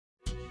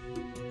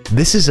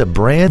This is a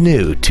brand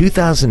new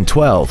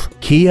 2012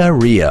 Kia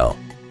Rio.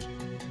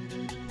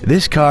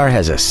 This car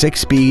has a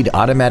 6-speed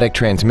automatic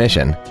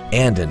transmission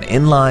and an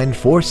inline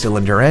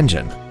 4-cylinder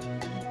engine.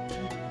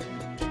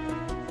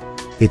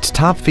 Its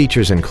top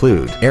features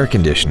include air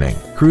conditioning,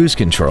 cruise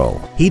control,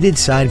 heated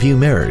side view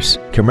mirrors,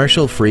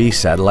 commercial-free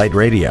satellite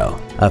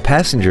radio, a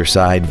passenger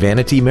side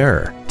vanity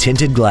mirror,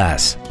 tinted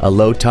glass, a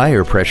low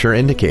tire pressure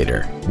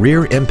indicator,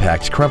 rear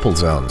impact crumple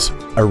zones,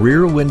 a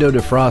rear window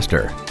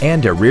defroster,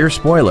 and a rear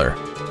spoiler.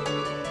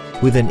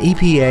 With an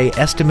EPA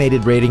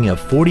estimated rating of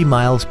 40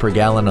 miles per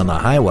gallon on the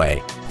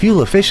highway,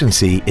 fuel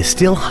efficiency is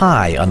still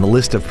high on the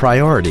list of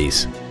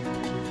priorities.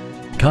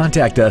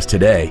 Contact us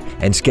today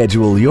and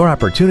schedule your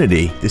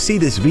opportunity to see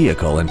this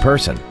vehicle in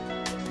person.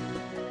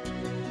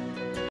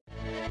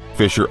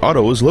 Fisher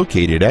Auto is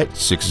located at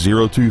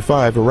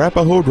 6025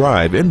 Arapahoe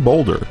Drive in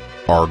Boulder.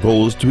 Our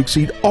goal is to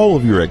exceed all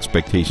of your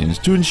expectations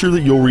to ensure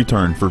that you'll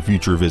return for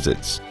future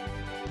visits.